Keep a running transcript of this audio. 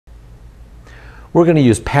we're going to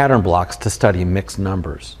use pattern blocks to study mixed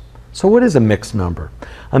numbers. So what is a mixed number?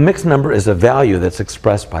 A mixed number is a value that's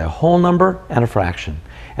expressed by a whole number and a fraction.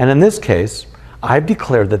 And in this case, I've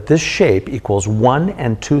declared that this shape equals 1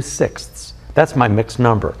 2/6. That's my mixed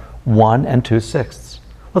number, 1 2/6.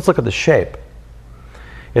 Let's look at the shape.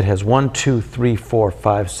 It has 1, 2, 3, 4,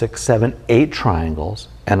 5, 6, 7, 8 triangles,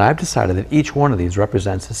 and I've decided that each one of these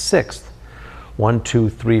represents a sixth. 1, 2,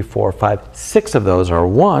 3, 4, 5, 6 of those are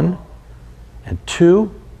 1, and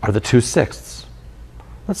 2 are the 2/6.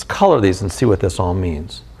 Let's color these and see what this all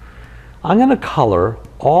means. I'm going to color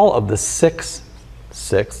all of the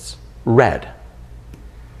 6/6 red.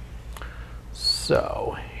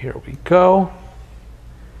 So here we go.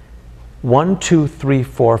 1, 2, 3,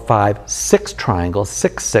 4, 5, 6 triangles,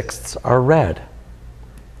 6/6 are red.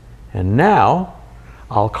 And now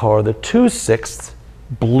I'll color the 2/6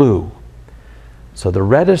 blue. So the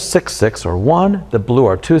red is 6/6 or 1, the blue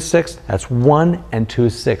are 2/6, that's 1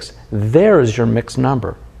 2/6. There is your mixed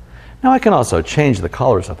number. Now I can also change the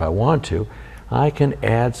colors if I want to. I can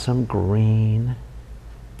add some green.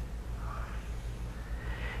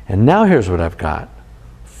 And now here's what I've got.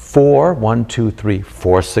 4, 1, 2, 3,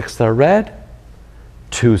 4/6 are red,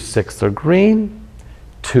 2/6 are green,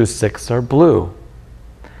 2/6 are blue.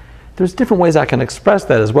 There's different ways I can express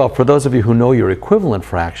that as well. For those of you who know your equivalent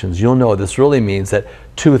fractions, you'll know this really means that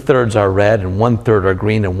 2/3 are red and 1/3 are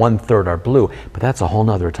green and 1/3 are blue. But that's a whole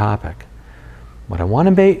nother topic. What I want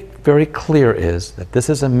to make very clear is that this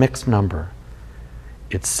is a mixed number.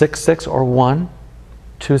 It's 6/6 or 1,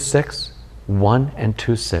 2/6, 1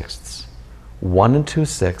 2/6. 1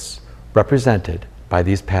 2/6 represented by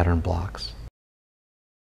these pattern blocks.